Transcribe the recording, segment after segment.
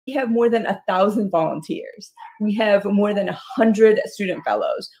We have more than 1,000 volunteers. We have more than 100 student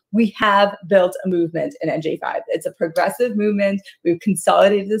fellows. We have built a movement in NJ5. It's a progressive movement. We've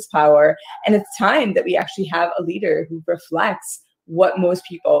consolidated this power, and it's time that we actually have a leader who reflects what most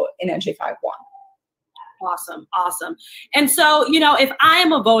people in NJ5 want. Awesome, awesome. And so, you know, if I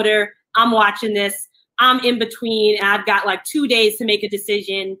am a voter, I'm watching this, I'm in between, and I've got like 2 days to make a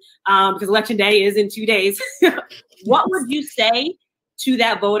decision because election day is in 2 days. What would you say to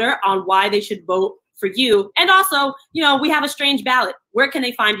that voter on why they should vote for you? And also, you know, we have a strange ballot. Where can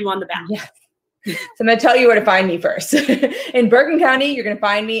they find you on the ballot? Yeah. So I'm going to tell you where to find me first. In Bergen County, you're going to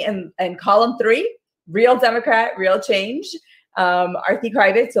find me in column 3, Real Democrat, Real Change. Arthi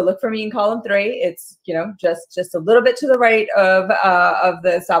Krivik, so look for me in column 3. It's, you know, just a little bit to the right of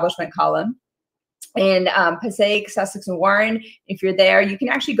the establishment column. In Passaic, Sussex, and Warren, if you're there, you can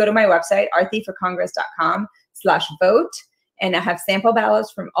actually go to my website, arthiforcongress.com/vote. And I have sample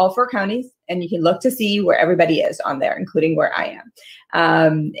ballots from all 4 counties, and you can look to see where everybody is on there, including where I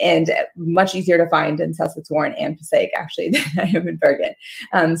am. And much easier to find in Sussex, Warren, and Passaic, actually, than I am in Bergen.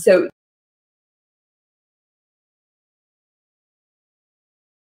 So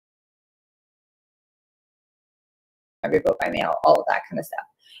every vote by mail, all of that kind of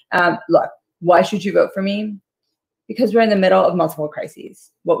stuff. Look, why should you vote for me? Because we're in the middle of multiple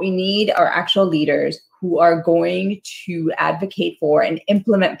crises. What we need are actual leaders who are going to advocate for and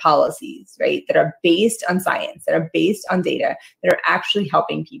implement policies, right, that are based on science, that are based on data, that are actually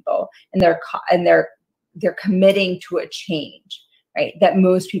helping people, and they're committing to a change, right, that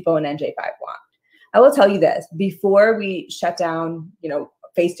most people in NJ5 want. I will tell you this: before we shut down, you know,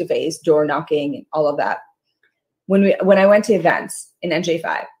 face-to-face, door knocking, and all of that, when I went to events in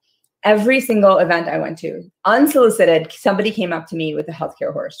NJ5. Every single event I went to, unsolicited, somebody came up to me with a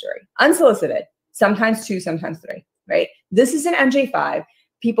healthcare horror story. Unsolicited, sometimes 2, sometimes 3, right? This is an NJ5.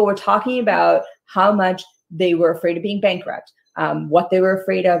 People were talking about how much they were afraid of being bankrupt, what they were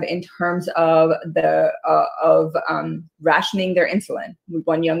afraid of in terms of rationing their insulin.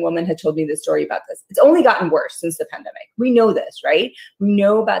 One young woman had told me this story about this. It's only gotten worse since the pandemic. We know this, right? We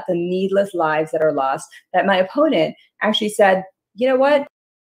know about the needless lives that are lost, that my opponent actually said, you know what?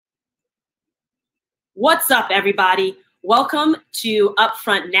 What's up, everybody? Welcome to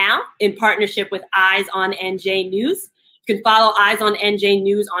Upfront Now in partnership with Eyes on NJ News. You can follow Eyes on NJ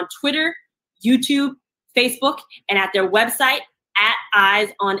News on Twitter, YouTube, Facebook, and at their website at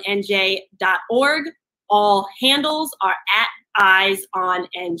eyesonnj.org. All handles are at Eyes on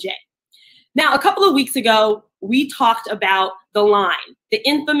NJ. Now, a couple of weeks ago, we talked about the line, the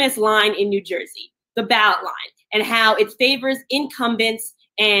infamous line in New Jersey, the ballot line, and how it favors incumbents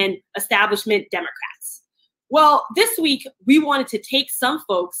and establishment Democrats. Well, this week, we wanted to take some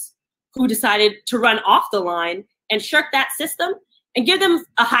folks who decided to run off the line and shirk that system and give them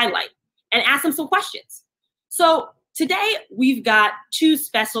a highlight and ask them some questions. So today, we've got 2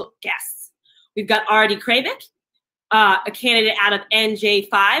 special guests. We've got Arthi Krivik, a candidate out of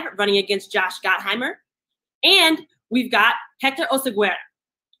NJ5 running against Josh Gottheimer. And we've got Hector Oseguera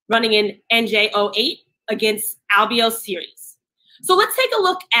running in NJ08 against Albio Series. So let's take a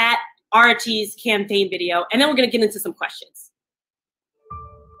look at Arthi's campaign video, and then we're going to get into some questions.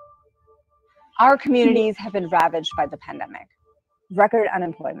 Our communities have been ravaged by the pandemic. Record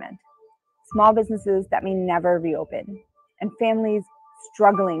unemployment, small businesses that may never reopen, and families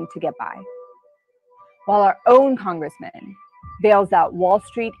struggling to get by. While our own congressman bails out Wall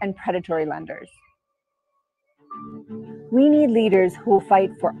Street and predatory lenders. We need leaders who will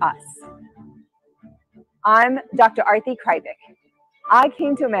fight for us. I'm Dr. Arthi Krivik. I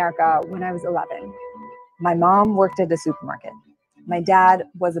came to America when I was 11. My mom worked at a supermarket. My dad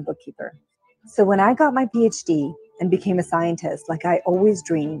was a bookkeeper. So when I got my PhD and became a scientist like I always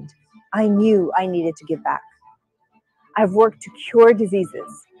dreamed, I knew I needed to give back. I've worked to cure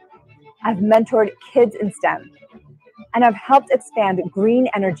diseases. I've mentored kids in STEM. And I've helped expand green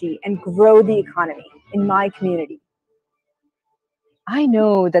energy and grow the economy in my community. I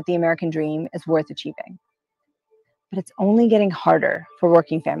know that the American dream is worth achieving. But it's only getting harder for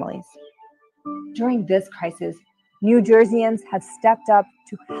working families. During this crisis, New Jerseyans have stepped up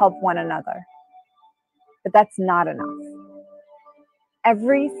to help one another. But that's not enough.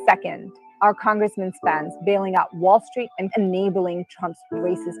 Every second our congressman spends bailing out Wall Street and enabling Trump's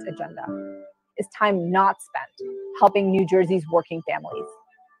racist agenda is time not spent helping New Jersey's working families.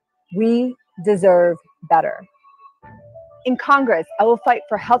 We deserve better. In Congress, I will fight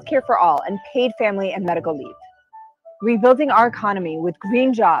for healthcare for all and paid family and medical leave. Rebuilding our economy with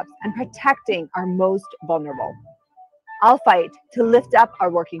green jobs and protecting our most vulnerable. I'll fight to lift up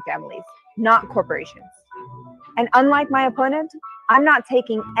our working families, not corporations. And unlike my opponent, I'm not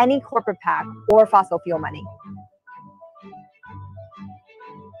taking any corporate PAC or fossil fuel money.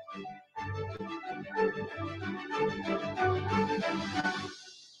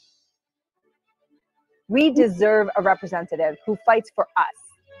 We deserve a representative who fights for us.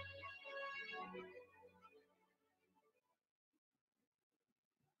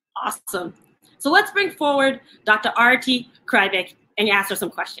 Awesome. So let's bring forward Dr. Arati Krivik and ask her some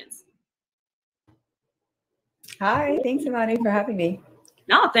questions. Hi, thanks, Imani, for having me.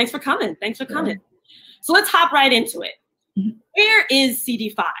 No, thanks for coming. Thanks for coming. So let's hop right into it. Where is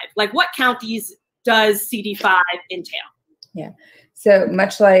CD5? Like, what counties does CD5 entail? Yeah. So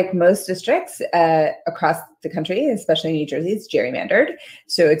much like most districts across the country, especially New Jersey, it's gerrymandered.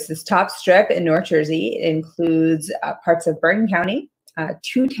 So it's this top strip in North Jersey. It includes parts of Bergen County,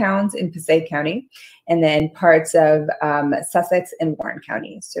 2 towns in Passaic County, and then parts of Sussex and Warren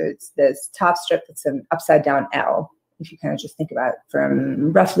County. So it's this top strip that's an upside down L, if you kind of just think about it,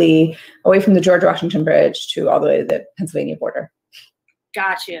 from roughly away from the George Washington Bridge to all the way to the Pennsylvania border.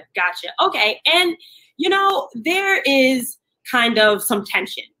 Gotcha. Okay. And, you know, there is kind of some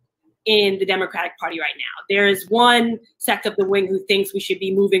tension in the Democratic Party right now. There is one sect of the wing who thinks we should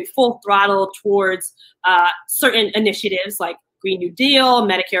be moving full throttle towards certain initiatives like Green New Deal,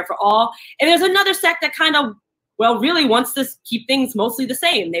 Medicare for all. And there's another sect that kind of, well, really wants to keep things mostly the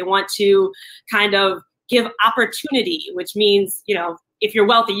same. They want to kind of give opportunity, which means, you know, if you're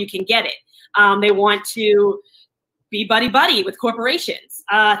wealthy, you can get it. They want to be buddy-buddy with corporations,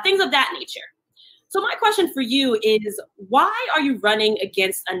 things of that nature. So my question for you is, why are you running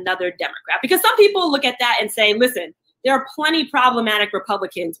against another Democrat? Because some people look at that and say, listen, there are plenty problematic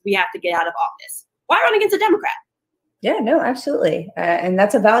Republicans we have to get out of office. Why run against a Democrat? Yeah, no, absolutely. And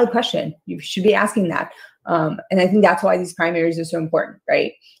that's a valid question. You should be asking that. And I think that's why these primaries are so important,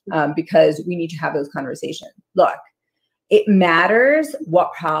 right? Because we need to have those conversations. Look, it matters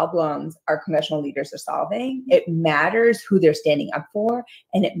what problems our congressional leaders are solving. It matters who they're standing up for,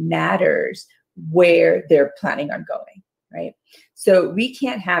 and it matters where they're planning on going, right? So we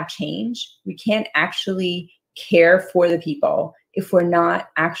can't have change. We can't actually care for the people if we're not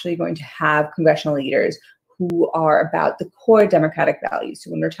actually going to have congressional leaders who are about the core democratic values.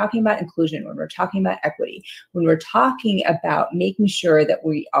 So when we're talking about inclusion, when we're talking about equity, when we're talking about making sure that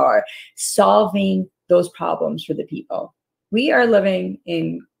we are solving those problems for the people, we are living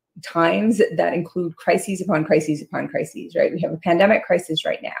in times that include crises upon crises upon crises, right? We have a pandemic crisis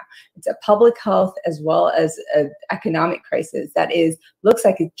right now. It's a public health as well as an economic crisis that looks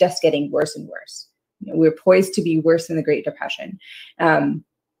like it's just getting worse and worse. You know, we're poised to be worse than the Great Depression.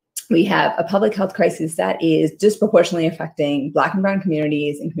 We have a public health crisis that is disproportionately affecting Black and brown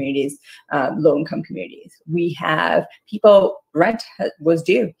communities and communities, low-income communities. We have people, rent was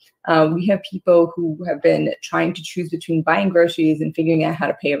due. We have people who have been trying to choose between buying groceries and figuring out how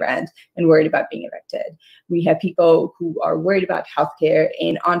to pay rent and worried about being evicted. We have people who are worried about healthcare.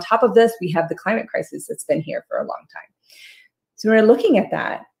 And on top of this, we have the climate crisis that's been here for a long time. So when we're looking at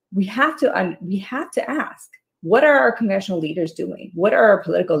that, we have to ask, what are our congressional leaders doing? What are our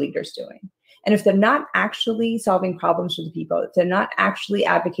political leaders doing? And if they're not actually solving problems for the people, if they're not actually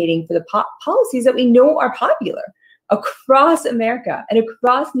advocating for the policies that we know are popular across America and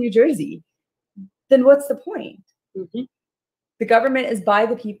across New Jersey, then what's the point? Mm-hmm. The government is by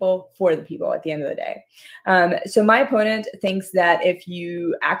the people, for the people at the end of the day. So my opponent thinks that if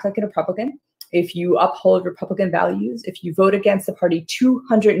you act like a Republican, if you uphold Republican values, if you vote against the party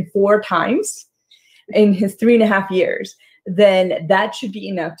 204 times, in his 3.5 years, then that should be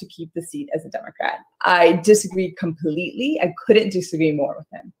enough to keep the seat as a Democrat. I disagree completely. I couldn't disagree more with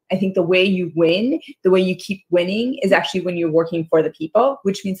him. I think the way you win, the way you keep winning is actually when you're working for the people,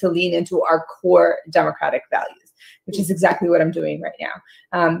 which means to lean into our core democratic values, which is exactly what I'm doing right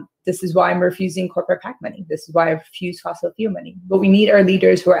now. This is why I'm refusing corporate PAC money. This is why I refuse fossil fuel money. But we need our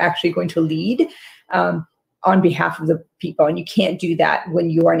leaders who are actually going to lead on behalf of the people. And you can't do that when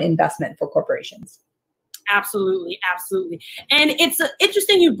you are an investment for corporations. Absolutely, absolutely. And it's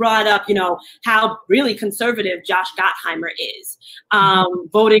interesting you brought up, you know, how really conservative Josh Gottheimer is.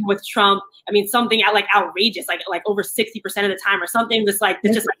 Voting with Trump, I mean, something like outrageous, like over 60% of the time or something that's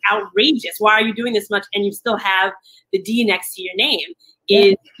just like outrageous. Why are you doing this much? And you still have the D next to your name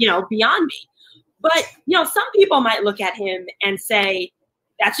is, you know, beyond me. But, you know, some people might look at him and say,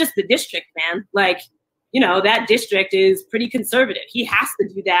 that's just the district, man. Like, you know, that district is pretty conservative. He has to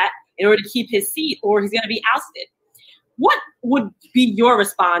do that in order to keep his seat or he's going to be ousted. What would be your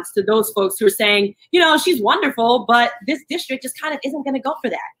response to those folks who are saying, you know, she's wonderful, but this district just kind of isn't going to go for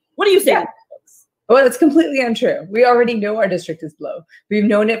that? What do you say to those folks? Well, it's completely untrue. We already know our district is blue. We've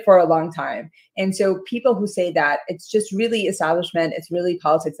known it for a long time. And so people who say that, it's just really establishment, it's really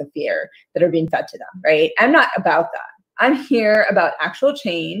politics of fear that are being fed to them, right? I'm not about that. I'm here about actual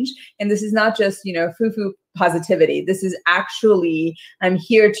change. And this is not just, foo-foo positivity. This is actually, I'm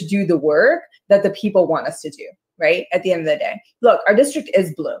here to do the work that the people want us to do, right? At the end of the day. Look, our district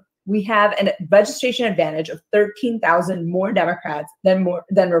is blue. We have a registration advantage of 13,000 more Democrats than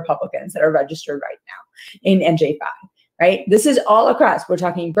Republicans that are registered right now in NJ5, right? This is all across. We're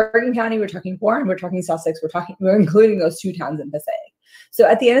talking Bergen County, we're talking Warren, we're talking Sussex, we're including those 2 towns in Passaic. So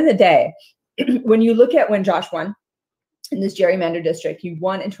at the end of the day, when you look at when Josh won in this gerrymandered district, he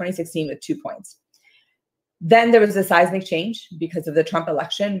won in 2016 with 2 points. Then there was a seismic change because of the Trump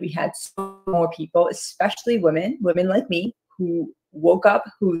election. We had so more people, especially women like me, who woke up,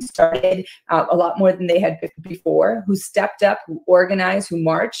 who started a lot more than they had before, who stepped up, who organized, who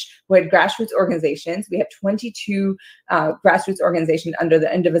marched, who had grassroots organizations. We have 22 grassroots organizations under the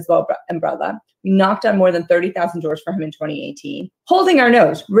Indivisible umbrella. We knocked on more than 30,000 doors for him in 2018, holding our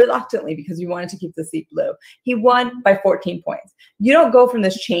nose reluctantly because we wanted to keep the seat blue. He won by 14 points. You don't go from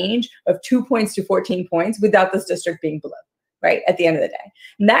this change of 2 points to 14 points without this district being blue, right? At the end of the day.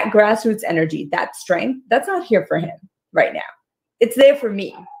 And that grassroots energy, that strength, that's not here for him right now. It's there for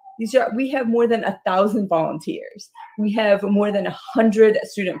me. We have more than 1,000 volunteers. We have more than 100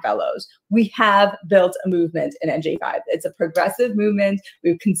 student fellows. We have built a movement in NJ5. It's a progressive movement.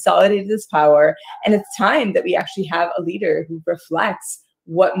 We've consolidated this power. And it's time that we actually have a leader who reflects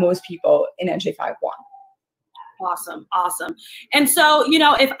what most people in NJ5 want. Awesome. Awesome. And so,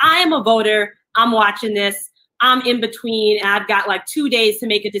 if I am a voter, I'm watching this, I'm in between, and I've got like 2 days to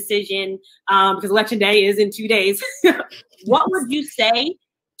make a decision because election day is in 2 days. What would you say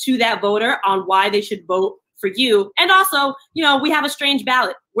to that voter on why they should vote for you? And also, we have a strange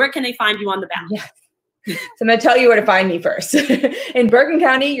ballot. Where can they find you on the ballot? Yeah. So I'm going to tell you where to find me first. In Bergen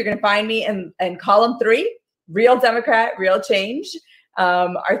County, you're going to find me in column 3, Real Democrat, Real Change.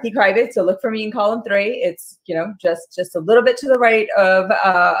 Arthi Private. So look for me in column 3. It's, just a little bit to the right of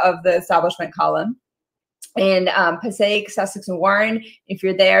the establishment column. And Passaic, Sussex, and Warren, if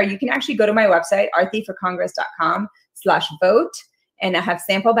you're there, you can actually go to my website, arthiforcongress.com/vote. And I have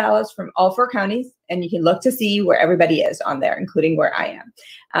sample ballots from all 4 counties, and you can look to see where everybody is on there, including where I am.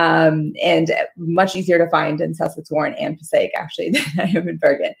 And much easier to find in Sussex, Warren, and Passaic, actually, than I am in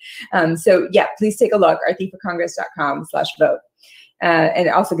Bergen. So yeah, please take a look, arthiforcongress.com/vote. And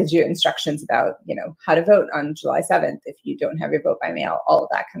it also gives you instructions about, how to vote on July 7th if you don't have your vote by mail, all of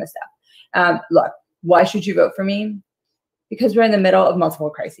that kind of stuff. Look, why should you vote for me? Because we're in the middle of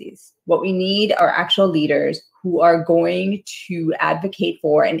multiple crises. What we need are actual leaders who are going to advocate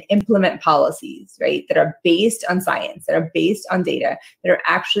for and implement policies, right, that are based on science, that are based on data, that are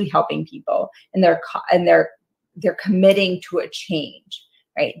actually helping people, and they're committing to a change,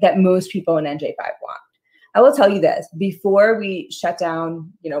 right, that most people in NJ5 want. I will tell you this: before we shut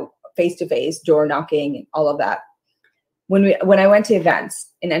down, face-to-face, door knocking, and all of that, when I went to events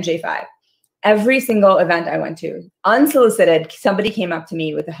in NJ5. Every single event I went to, unsolicited, somebody came up to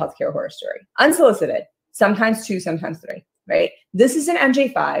me with a healthcare horror story. Unsolicited, sometimes 2, sometimes 3, right? This is an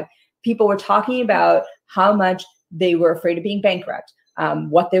NJ5. People were talking about how much they were afraid of being bankrupt,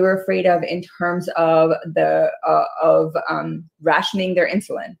 what they were afraid of in terms of rationing their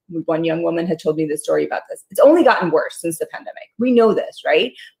insulin. One young woman had told me this story about this. It's only gotten worse since the pandemic. We know this,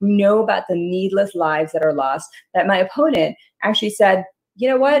 right? We know about the needless lives that are lost, that my opponent actually said, you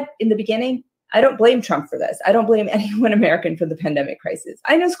know what, in the beginning, I don't blame Trump for this. I don't blame anyone American for the pandemic crisis.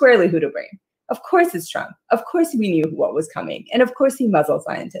 I know squarely who to blame. Of course it's Trump. Of course we knew what was coming. And of course he muzzled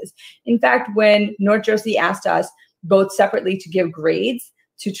scientists. In fact, when North Jersey asked us both separately to give grades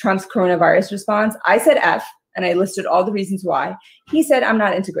to Trump's coronavirus response, I said F, and I listed all the reasons why. He said, I'm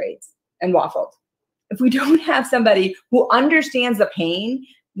not into grades, and waffled. If we don't have somebody who understands the pain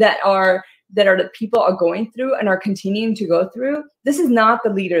that the people are going through and are continuing to go through, this is not the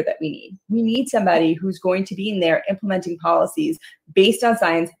leader that we need. We need somebody who's going to be in there implementing policies based on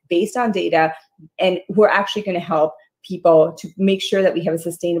science, based on data, and who are actually going to help people to make sure that we have a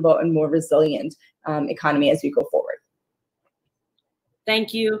sustainable and more resilient economy as we go forward.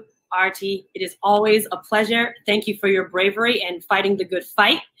 Thank you, Arti. It is always a pleasure. Thank you for your bravery and fighting the good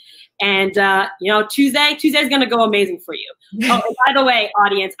fight. And, Tuesday is going to go amazing for you. Oh, and by the way,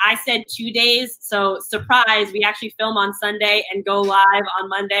 audience, I said 2 days. So surprise, we actually film on Sunday and go live on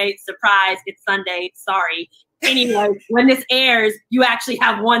Monday. Surprise, it's Sunday. Sorry. Anyway, when this airs, you actually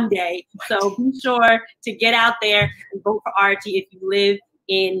have 1 day. So be sure to get out there and vote for Arti if you live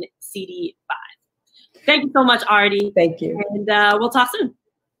in CD5. Thank you so much, Arti. Thank you. And we'll talk soon.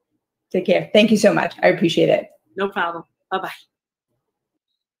 Take care. Thank you so much. I appreciate it. No problem. Bye-bye.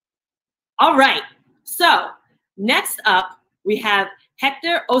 All right. So next up, we have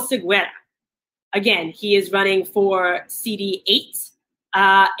Hector Oseguera. Again, he is running for CD8.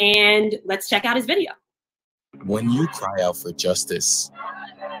 And let's check out his video. When you cry out for justice,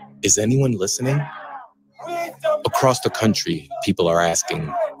 is anyone listening? Across the country, people are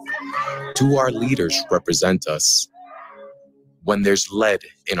asking, do our leaders represent us? When there's lead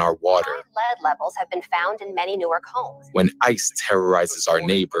in our water. Lead levels have been found in many Newark homes. When ICE terrorizes our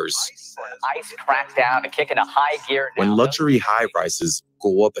neighbors. ICE cracks down and kick into high gear. When luxury high-rises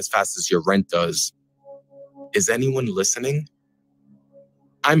go up as fast as your rent does. Is anyone listening?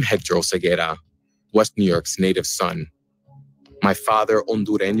 I'm Hector Oseguera, West New York's native son. My father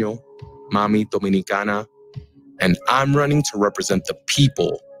Hondureño, Mami Dominicana, and I'm running to represent the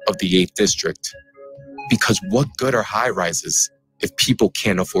people of the 8th District. Because what good are high-rises if people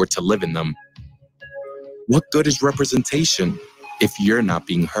can't afford to live in them? What good is representation if you're not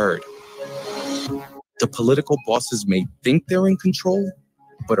being heard? The political bosses may think they're in control,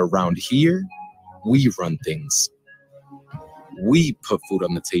 but around here, we run things. We put food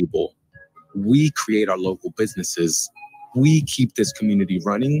on the table. We create our local businesses. We keep this community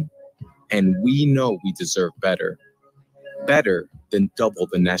running, and we know we deserve better. Better than double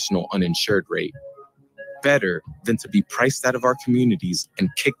the national uninsured rate. Better than to be priced out of our communities and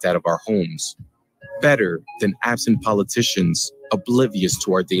kicked out of our homes. Better than absent politicians oblivious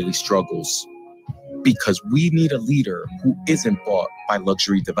to our daily struggles. Because we need a leader who isn't bought by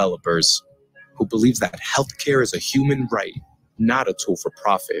luxury developers, who believes that healthcare is a human right, not a tool for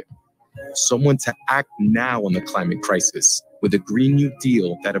profit. Someone to act now on the climate crisis with a Green New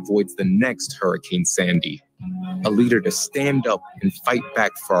Deal that avoids the next Hurricane Sandy. A leader to stand up and fight back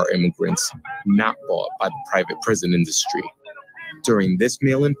for our immigrants, not bought by the private prison industry. During this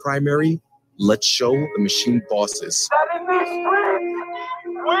mail-in primary, let's show the machine bosses That in these streets,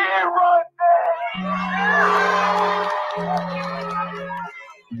 we run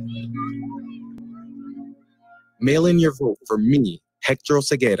Mail in your vote for me, Hector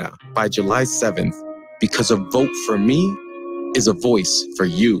Oseguera, by July 7th, because a vote for me is a voice for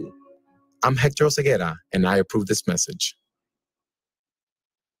you. I'm Hector Oseguera, and I approve this message.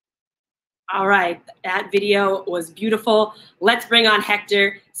 All right, that video was beautiful. Let's bring on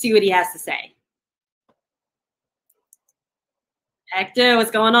Hector, see what he has to say. Hector,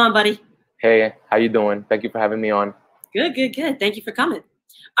 what's going on, buddy? Hey, how you doing? Thank you for having me on. Good, good, good. Thank you for coming.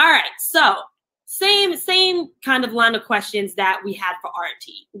 All right, so same kind of line of questions that we had for RT.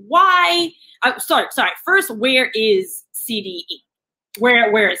 Why? Sorry. First, where is CD8?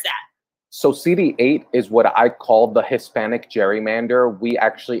 Where is that? So CD8 is what I call the Hispanic gerrymander. We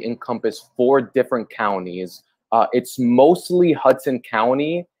actually encompass 4 different counties. It's mostly Hudson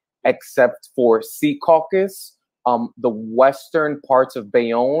County, except for Sea Caucus, the western parts of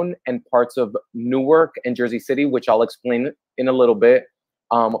Bayonne, and parts of Newark and Jersey City, which I'll explain in a little bit.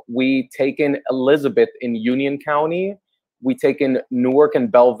 We take in Elizabeth in Union County. We take in Newark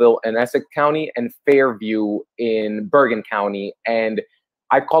and Belleville in Essex County, and Fairview in Bergen County. And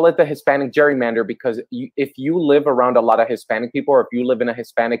I call it the Hispanic gerrymander because if you live around a lot of Hispanic people, or if you live in a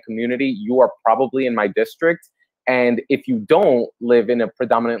Hispanic community, you are probably in my district. And if you don't live in a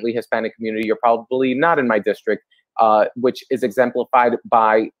predominantly Hispanic community, you're probably not in my district, which is exemplified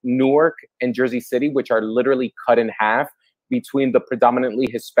by Newark and Jersey City, which are literally cut in half between the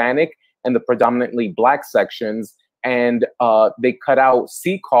predominantly Hispanic and the predominantly Black sections. And they cut out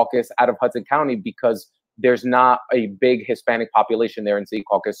Sea Caucus out of Hudson County because there's not a big Hispanic population there in Sea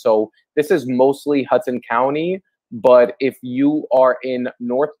Caucus. So this is mostly Hudson County, but if you are in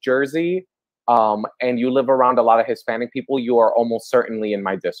North Jersey and you live around a lot of Hispanic people, you are almost certainly in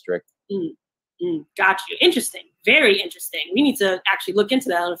my district. Got you. Interesting. Very interesting. We need to actually look into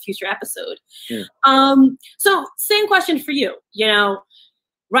that on a future episode. So same question for you. You know,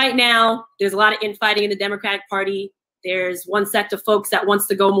 right now, there's a lot of infighting in the Democratic Party. There's one sect of folks that wants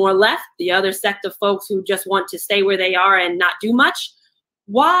to go more left, the other sect of folks who just want to stay where they are and not do much.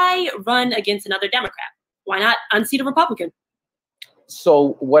 Why run against another Democrat? Why not unseat a Republican?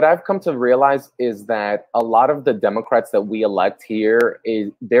 So what I've come to realize is that a lot of the Democrats that we elect here,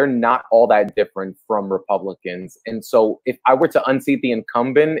 they're not all that different from Republicans. And so if I were to unseat the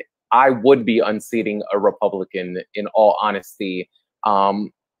incumbent, I would be unseating a Republican, in all honesty.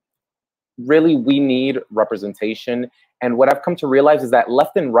 Really, we need representation. And what I've come to realize is that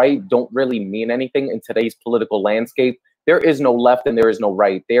left and right don't really mean anything in today's political landscape. There is no left and there is no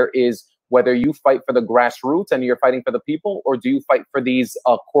right. There is whether you fight for the grassroots and you're fighting for the people, or do you fight for these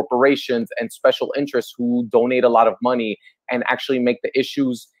corporations and special interests who donate a lot of money and actually make the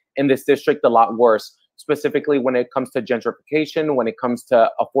issues in this district a lot worse, specifically when it comes to gentrification, when it comes to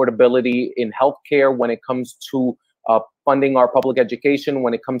affordability in healthcare, when it comes to funding our public education,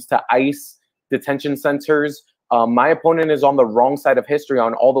 when it comes to ICE detention centers. My opponent is on the wrong side of history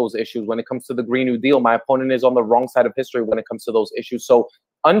on all those issues. When it comes to the Green New Deal, my opponent is on the wrong side of history when it comes to those issues. So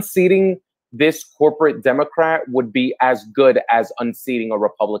unseating this corporate Democrat would be as good as unseating a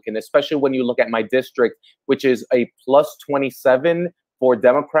Republican, especially when you look at my district, which is a +27 for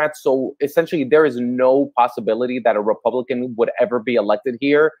Democrats. So essentially, there is no possibility that a Republican would ever be elected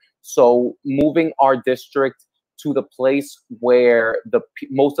here. So moving our district to the place where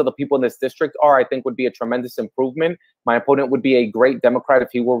most of the people in this district are, I think would be a tremendous improvement. My opponent would be a great Democrat if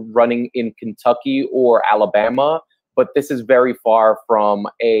he were running in Kentucky or Alabama, but this is very far from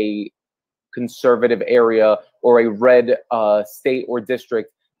a conservative area or a red state or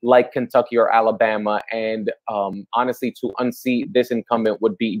district like Kentucky or Alabama. And honestly, to unseat this incumbent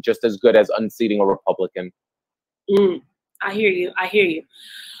would be just as good as unseating a Republican. I hear you. I hear you.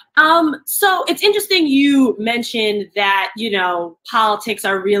 So it's interesting you mentioned that, you know, politics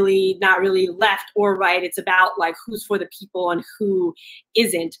are really not really left or right. It's about like who's for the people and who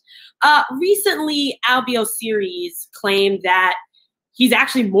isn't. Recently, Albio Series claimed that he's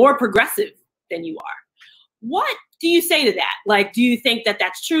actually more progressive than you are. What do you say to that? Like, do you think that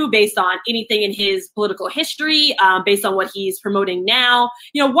that's true based on anything in his political history, based on what he's promoting now?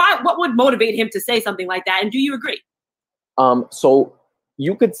 You know, what would motivate him to say something like that? And do you agree? So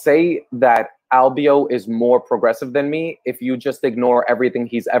you could say that Albio is more progressive than me if you just ignore everything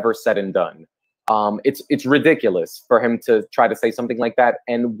he's ever said and done. It's ridiculous for him to try to say something like that.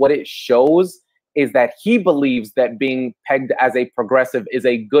 And what it shows is that he believes that being pegged as a progressive is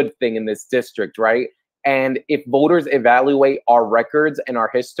a good thing in this district, right? And if voters evaluate our records and our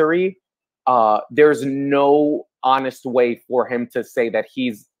history, there's no honest way for him to say that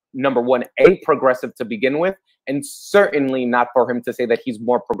he's, number one, a progressive to begin with, and certainly not for him to say that he's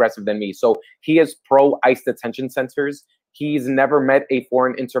more progressive than me. So he is pro-ICE detention centers. He's never met a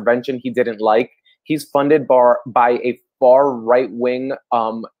foreign intervention he didn't like. He's funded by a far right-wing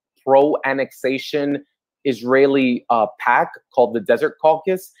pro-annexation Israeli PAC called the Desert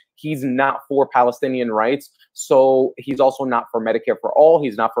Caucus. He's not for Palestinian rights. So he's also not for Medicare for all.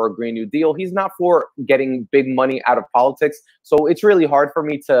 He's not for a Green New Deal. He's not for getting big money out of politics. So it's really hard for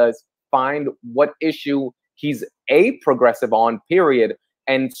me to find what issue he's a progressive on, period.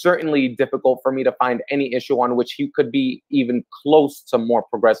 And certainly difficult for me to find any issue on which he could be even close to more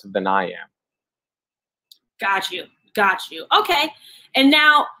progressive than I am. Got you. Got you. Okay. And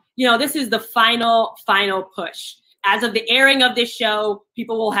now, you know, this is the final push. As of the airing of this show,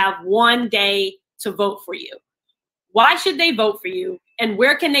 people will have one day to vote for you. Why should they vote for you? And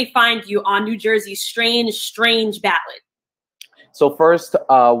where can they find you on New Jersey's strange ballot? So first,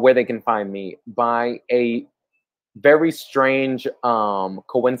 where they can find me, by a very strange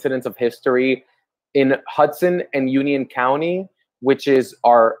coincidence of history, in Hudson and Union County, which is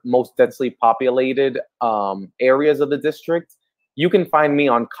our most densely populated areas of the district, you can find me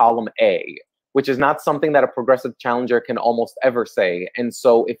on column A, which is not something that a progressive challenger can almost ever say. And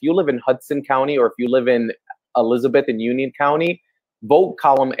so if you live in Hudson County or if you live in Elizabeth and Union County, vote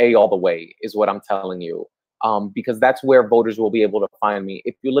column A all the way is what I'm telling you, because that's where voters will be able to find me.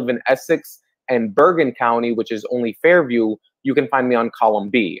 If you live in Essex and Bergen County, which is only Fairview, you can find me on column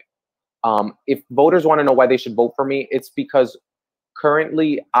B. If voters want to know why they should vote for me, it's because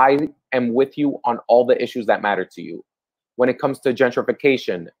currently I am with you on all the issues that matter to you. When it comes to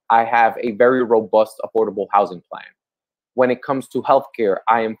gentrification, I have a very robust affordable housing plan. When it comes to healthcare,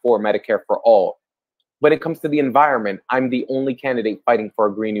 I am for Medicare for all. When it comes to the environment, I'm the only candidate fighting for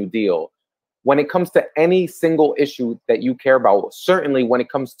a Green New Deal. When it comes to any single issue that you care about, certainly when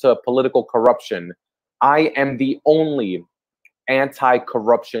it comes to political corruption, I am the only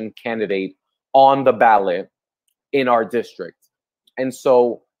anti-corruption candidate on the ballot in our district. And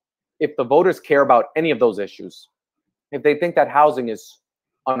so if the voters care about any of those issues, if they think that housing is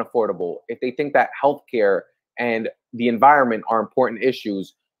unaffordable, if they think that healthcare and the environment are important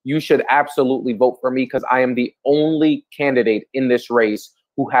issues, you should absolutely vote for me, because I am the only candidate in this race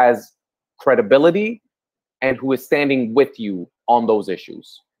who has credibility and who is standing with you on those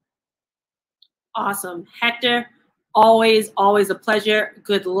issues. Awesome. Hector, always a pleasure.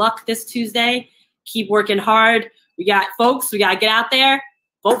 Good luck this Tuesday. Keep working hard. We got folks, we got to get out there,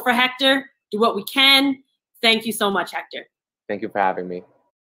 vote for Hector, do what we can. Thank you so much, Hector. Thank you for having me.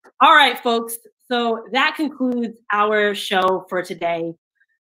 All right, folks. So that concludes our show for today.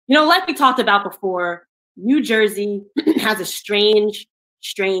 You know, like we talked about before, New Jersey has a strange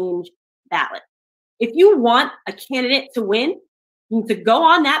ballot. If you want a candidate to win, You need to go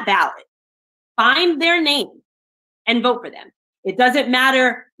on that ballot, find their name, and vote for them. It doesn't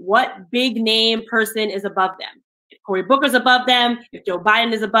matter what big name person is above them. If Cory Booker's above them, if Joe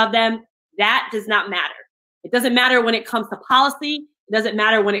Biden is above them, that does not matter. It doesn't matter when it comes to policy. It doesn't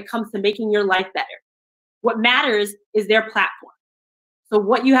matter when it comes to making your life better. What matters is their platform. So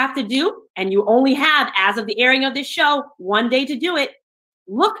what you have to do, and you only have, as of the airing of this show, 1 day to do it,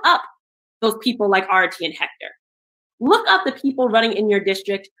 look up those people like Artie and Hector. Look up the people running in your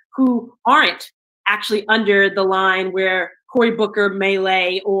district who aren't actually under the line where Cory Booker may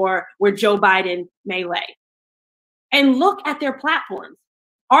lay or where Joe Biden may lay. And look at their platforms.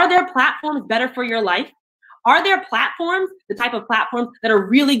 Are their platforms better for your life? Are their platforms the type of platforms that are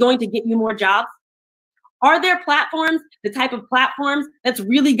really going to get you more jobs? Are their platforms the type of platforms that's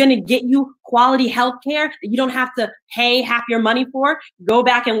really going to get you quality healthcare that you don't have to pay half your money for? Go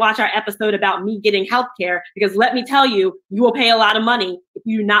back and watch our episode about me getting healthcare, because let me tell you, you will pay a lot of money if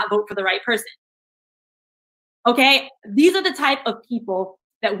you do not vote for the right person. Okay, these are the type of people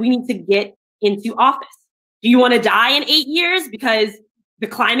that we need to get into office. Do you want to die in 8 years because the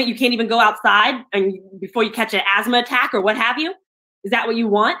climate, you can't even go outside and before you catch an asthma attack or what have you? Is that what you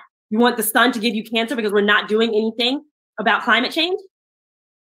want? You want the sun to give you cancer because we're not doing anything about climate change?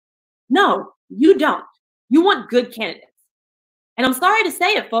 No, you don't. You want good candidates. And I'm sorry to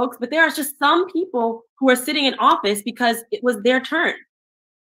say it, folks, but there are just some people who are sitting in office because it was their turn.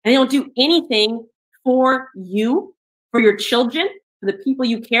 And they don't do anything for you, for your children, for the people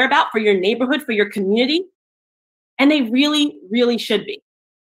you care about, for your neighborhood, for your community. And they really, really should be.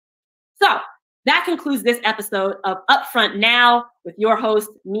 So that concludes this episode of Upfront Now with your host,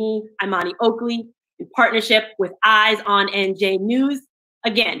 me, Imani Oakley, in partnership with Eyes on NJ News.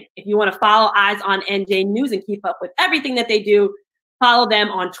 Again, if you want to follow Eyes on NJ News and keep up with everything that they do, follow them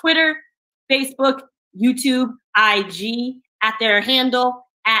on Twitter, Facebook, YouTube, IG, at their handle,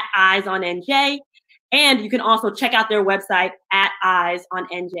 at Eyes on NJ. And you can also check out their website at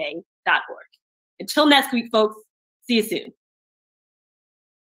eyesonnj.org. Until next week, folks, see you soon.